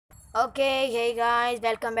Okay, hey guys,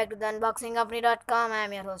 welcome back to the unboxingcompany.com. I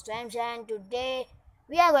am your host Amsha, and today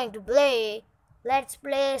we are going to play Let's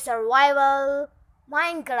Play Survival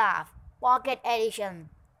Minecraft Pocket Edition.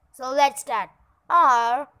 So let's start.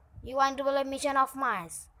 Or you want to play Mission of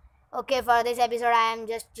Mars? Okay, for this episode I am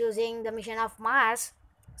just choosing the Mission of Mars.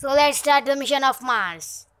 So let's start the Mission of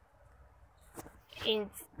Mars.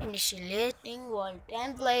 Initiating world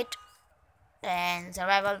template and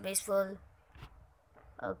survival peaceful.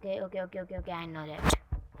 Okay. I know that.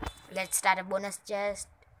 Let's start a bonus chest.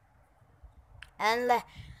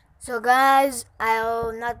 So guys, I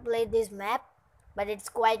have not played this map, but it's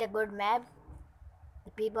quite a good map.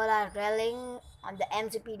 The people are rallying on the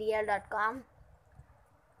mcpdl.com.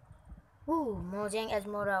 Ooh, Mojang has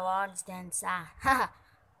more awards than Sa.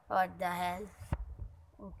 What the hell?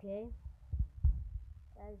 Okay,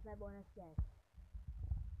 that is my bonus chest.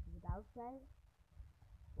 Is it outside?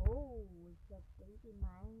 Oh, it's a pretty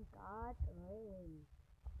minecart. Well,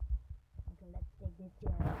 okay, let's take this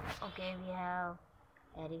chair. Okay, we have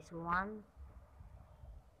Aries 1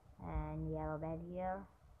 and we have a bed here.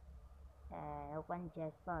 Open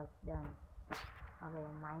chest first, done. Okay,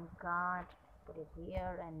 minecart, put it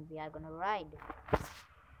here and we are gonna ride.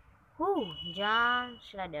 Whoo, John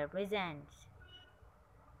Shredder presents.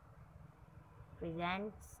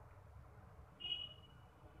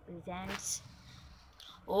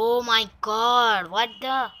 Oh my god, what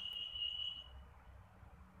the?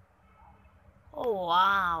 Oh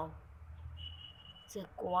wow, it's a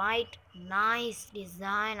quite nice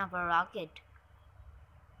design of a rocket.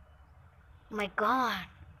 Oh my god.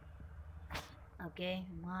 Okay,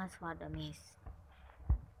 Mars for dummies.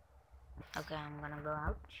 Okay, I'm gonna go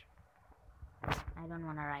out. I don't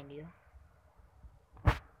wanna ride you.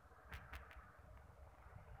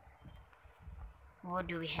 What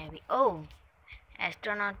do we have? Oh,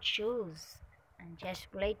 astronaut shoes and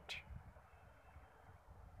chest plate.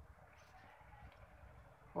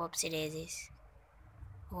 Whoopsie daisies.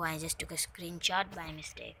 Oh, I just took a screenshot by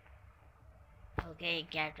mistake. Okay,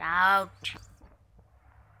 get out.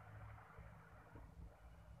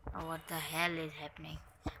 Oh, what the hell is happening?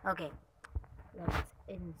 Okay, let's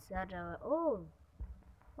insert our. Oh,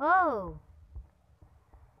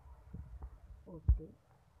 oopsie.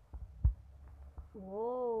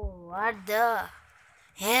 Whoa, what the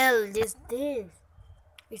hell is this?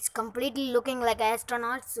 It's completely looking like an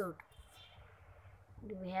astronaut suit.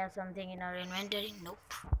 Do we have something in our inventory?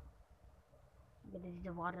 Nope. But this is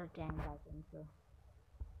a water tank, I think so.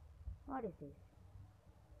 What is this?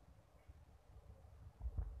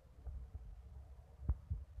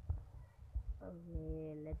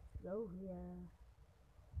 Okay, let's go here.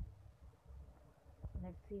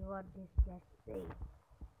 Let's see what this chest says.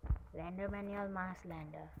 Lander manual Mars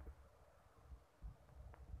lander.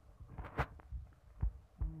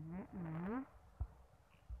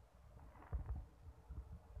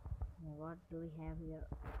 What do we have here?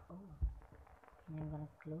 Oh, I'm gonna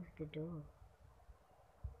close the door.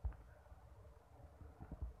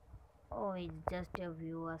 Oh, it's just a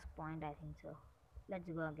viewer's point, I think so. Let's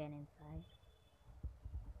go again inside.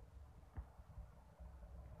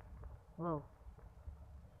 Whoa,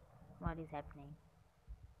 what is happening?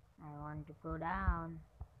 I want to go down.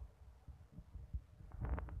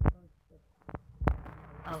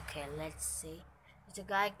 Okay, let's see. It's a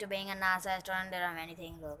guide to being a NASA astronaut. There are many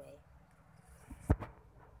things. Okay.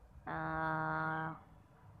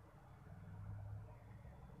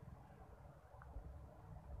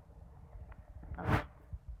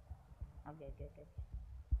 Okay. Okay.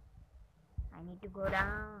 I need to go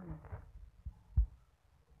down.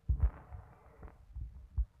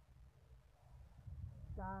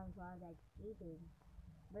 Sounds like cheating,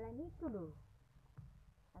 but I need to do.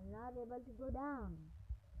 I'm not able to go down.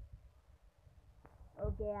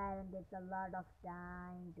 Okay, Iron, it's a lot of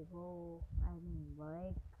time to go. I mean,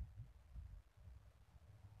 break.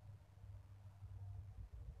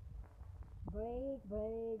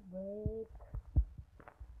 Break.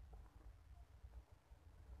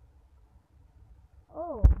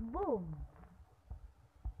 Oh, boom.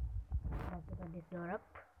 Let's open this door up.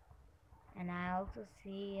 And I also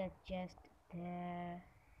see a chest there.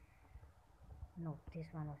 No,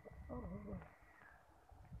 this one also.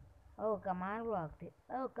 Oh, command block.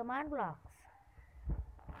 Oh, command blocks.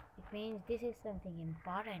 It means this is something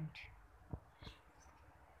important.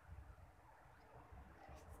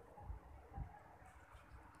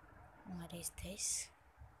 What is this?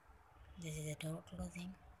 This is a door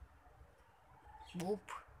closing. Boop.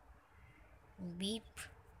 Beep.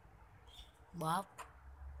 Bop.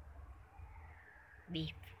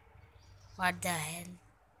 Beep. What the hell?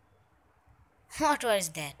 What was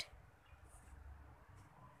that?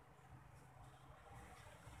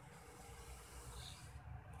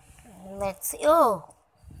 Let's see. Oh,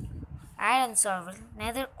 iron shovel,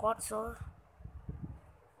 nether quartz ore,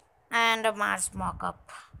 and a Mars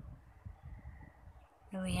mock-up.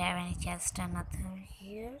 Do we have any chest another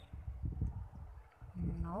here?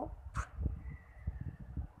 Nope.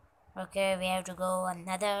 Okay, we have to go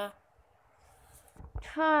another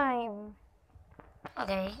time.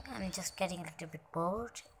 Okay, I'm just getting a little bit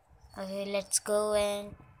bored. Okay, let's go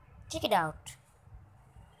and check it out.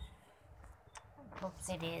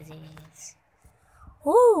 Oopsie daisies.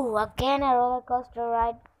 Ooh, again a roller coaster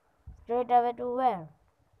ride straight away to where?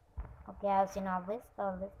 Okay, I've seen all this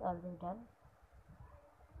done.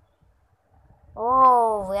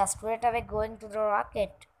 Oh, we are straight away going to the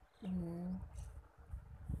rocket.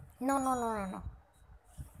 No.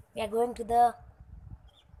 We are going to the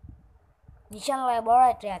mission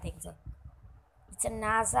laboratory, I think so. It's a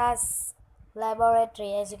NASA's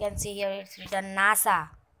laboratory. As you can see here, it's written NASA.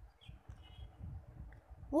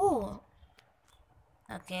 Ooh.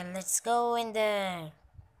 Okay, let's go in there.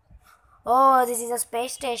 Oh, this is a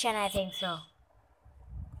space station, I think so.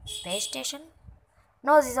 Space station?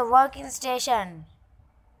 No, this is a working station.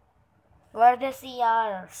 Where they see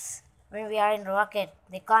us when we are in rocket.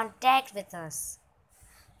 They contact with us.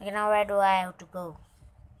 Okay, now where do I have to go?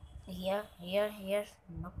 Here.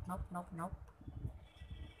 Nope.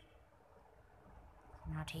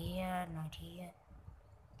 Not here.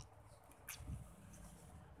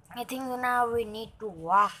 I think now we need to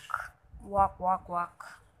walk. Walk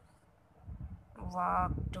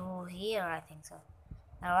to here, I think so.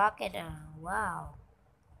 The rocket, wow.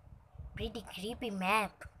 Pretty creepy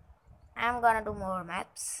map. I'm gonna do more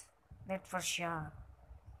maps. That's for sure.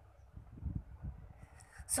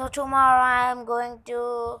 So tomorrow I'm going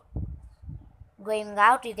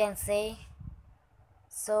out, you can say.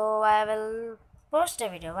 So I will post a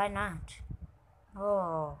video, why not?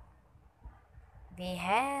 Oh, we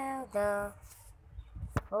have the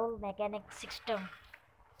whole mechanic system.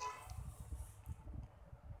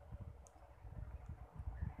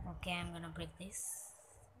 Okay, I'm gonna break this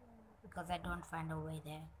because I don't find a way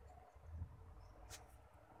there.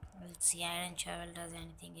 Let's see, iron shovel does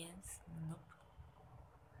anything else? Nope.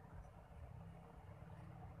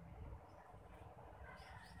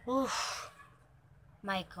 Oof,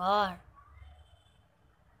 my god.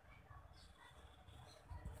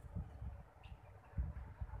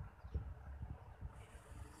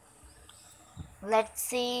 Let's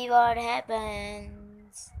see what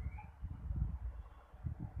happens.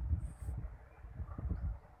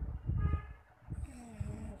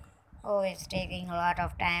 Oh, it's taking a lot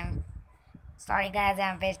of time. Sorry guys,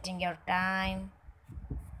 I'm wasting your time.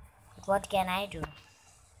 But what can I do?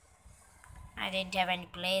 I didn't have any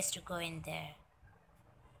place to go in there.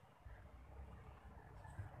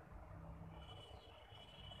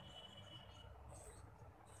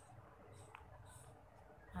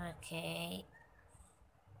 Okay.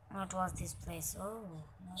 What was this place? Oh,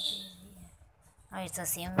 what is here? Oh, it's a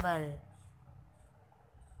symbol.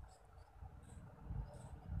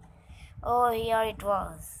 Oh, here it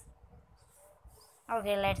was.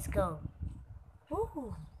 Okay, let's go.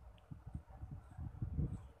 Ooh.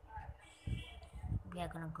 We are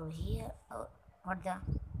gonna go here. Oh, what the?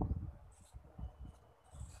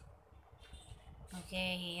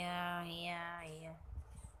 Okay, here.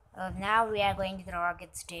 Oh, now we are going to the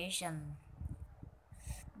rocket station.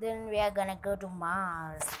 Then we are gonna go to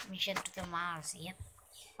Mars. Mission to the Mars. Yep.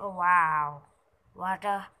 Oh wow. What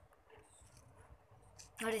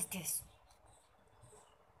is this?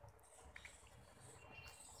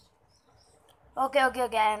 Okay,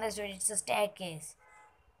 I understood. It's a staircase.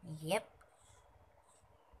 Yep.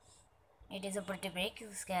 It is a pretty big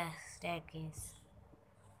staircase.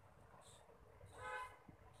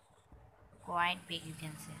 Quite big, you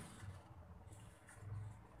can say.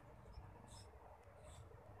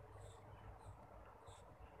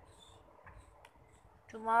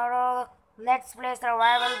 Tomorrow, Let's Play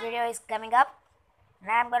survival video is coming up.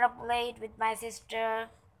 And I'm gonna play it with my sister.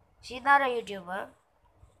 She's not a YouTuber,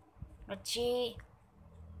 but she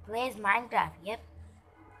plays Minecraft. Yep.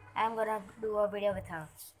 I'm gonna do a video with her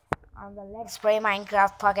on the Let's Play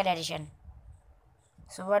Minecraft Pocket Edition.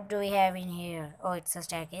 So what do we have in here? Oh, it's a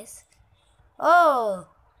staircase. Oh,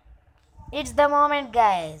 it's the moment,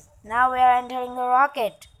 guys. Now we are entering the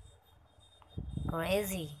rocket.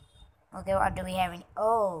 Crazy. Okay, what do we have in?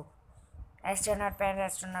 Oh, astronaut pants,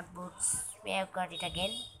 astronaut boots. We have got it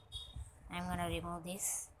again. I'm gonna remove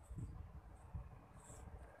this.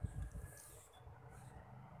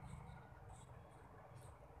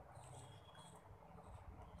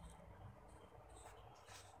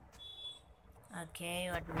 Okay,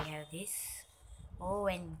 what do we have this? Oh,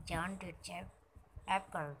 enchanted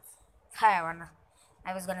apples.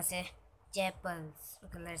 I was gonna say chapels.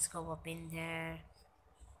 Okay, let's go up in there.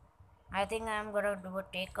 I think I'm gonna do a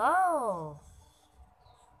takeoff.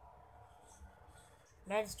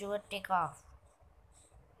 Let's do a takeoff.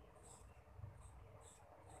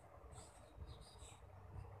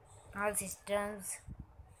 All systems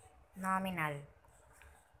nominal.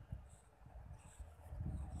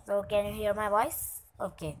 So can you hear my voice?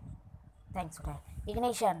 Okay. Thanks for that.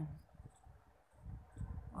 Ignition.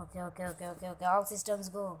 Okay. All systems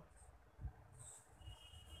go.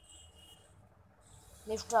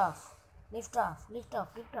 Lift off. Lift off. Lift off.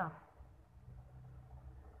 Lift off.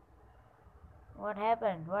 What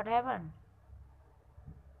happened? What happened?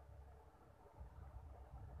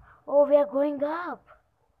 Oh, we are going up.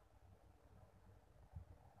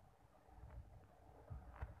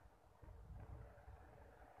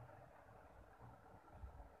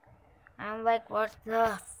 I'm like, what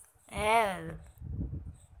the hell?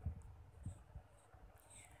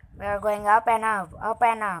 We are going up and up, up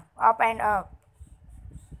and up, up and up.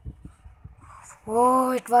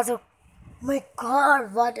 Oh, it was a... My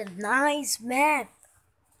god, what a nice map.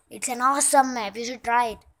 It's an awesome map. You should try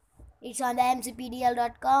it. It's on the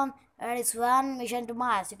mcpdl.com and it's one mission to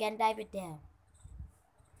Mars. You can type it there.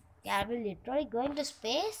 Are we literally going to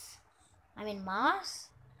space? I mean Mars?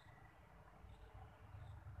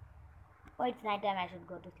 Oh, it's night time. I should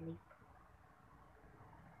go to sleep.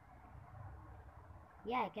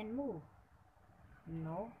 Yeah, I can move.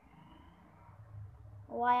 No.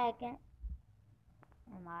 Why I can...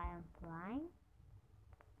 Am I flying?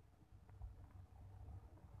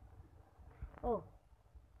 Oh.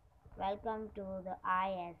 Welcome to the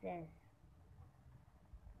ISS.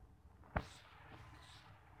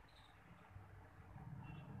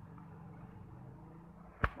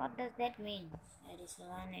 What does that mean? Edison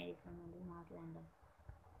on the Mars lander.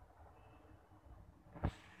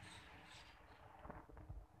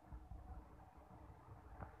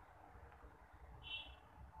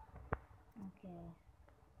 Okay.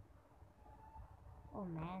 Oh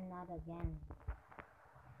man, not again.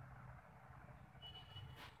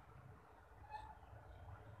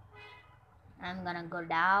 I'm gonna go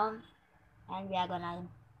down and we are gonna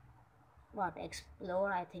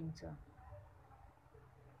explore. I think so.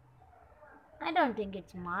 I don't think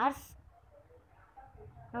it's Mars.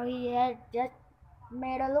 Oh, he had just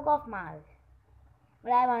made a look of Mars.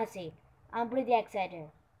 But I wanna see it. I'm pretty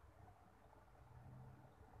excited.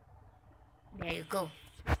 There you go.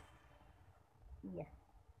 Yeah.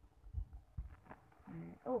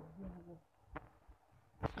 Oh,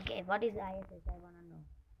 okay. What is ISS? I wanna know.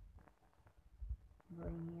 Go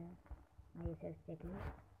in here. ISS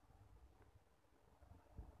checklist.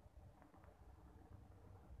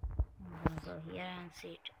 I'm gonna go here and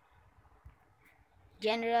see it.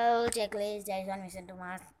 General checklist. There is one mission to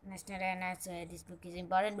Mars. National awareness. This book is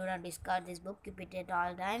important. Do not discard this book. Keep it at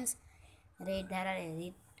all times. Read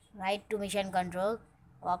right to mission control.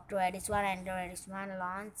 Walk to Edis 1. Enter Edis 1.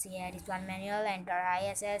 Launch. See Edis 1 manual. Enter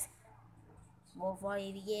ISS. Go for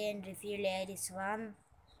EVA and refuel Edis 1.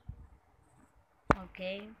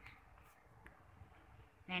 Okay.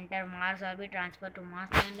 Enter Mars orbit. Transfer to Mars.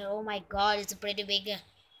 And oh my god, it's pretty big.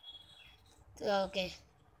 Okay.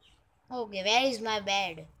 Okay, where is my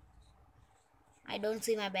bed? I don't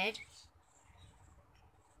see my bed.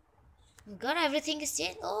 God, everything is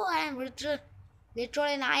changed. Oh, I am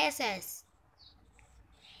literally in ISS.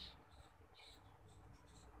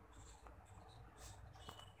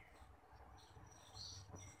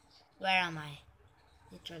 Where am I?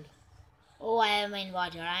 Literally. Oh, I am in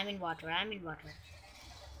water. I'm in water. I'm in water.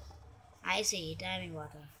 I see it. I'm in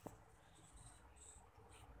water.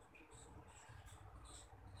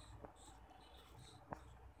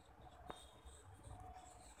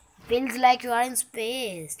 Feels like you are in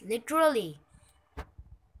space. Literally.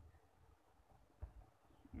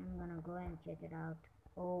 I'm gonna go and check it out.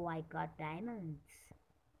 Oh, I got diamonds.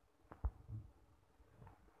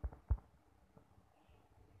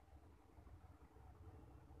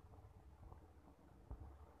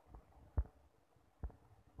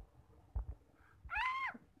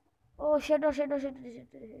 Oh shit, oh shit, oh shit, oh shit,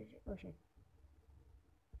 oh shit, oh shit.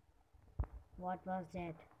 What was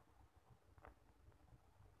that?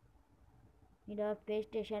 Need a space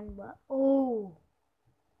station. Oh!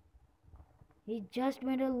 He just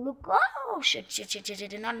made a look. Oh shit.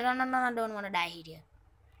 No, I don't want to die here.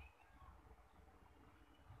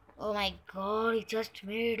 Oh my god, he just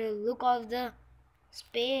made a look of the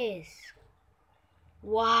space.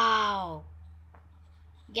 Wow.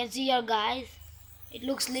 You can see here, guys. It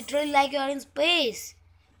looks literally like you are in space.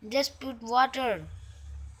 Just put water.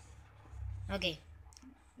 Okay.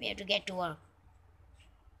 We have to get to work.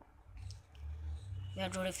 We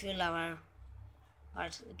have to refuel our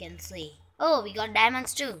hearts. We can see. Oh, we got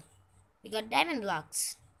diamonds too. We got diamond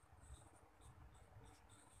blocks.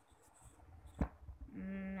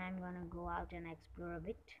 I'm gonna go out and explore a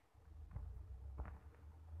bit.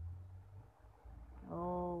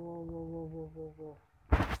 Oh, whoa, whoa, whoa, whoa, whoa, whoa.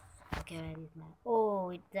 Okay, where is my? Oh,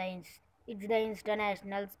 it's the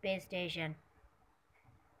International Space Station.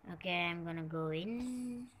 Okay, I'm gonna go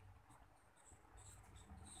in.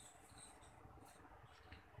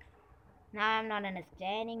 Now I'm not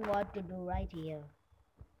understanding what to do right here.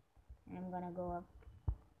 I'm gonna go up.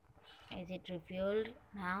 Is it refueled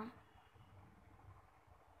now?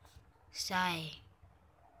 Sigh.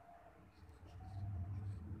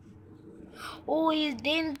 Oh, it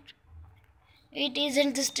didn't. It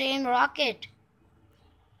isn't the same rocket.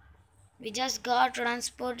 We just got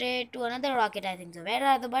transported to another rocket, I think so. Where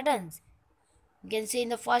are the buttons? You can see in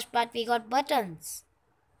the first part we got buttons.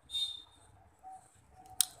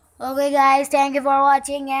 Okay guys, thank you for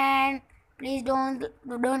watching, and please don't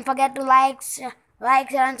forget to like, share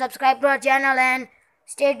and subscribe to our channel, and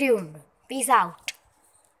stay tuned. Peace out.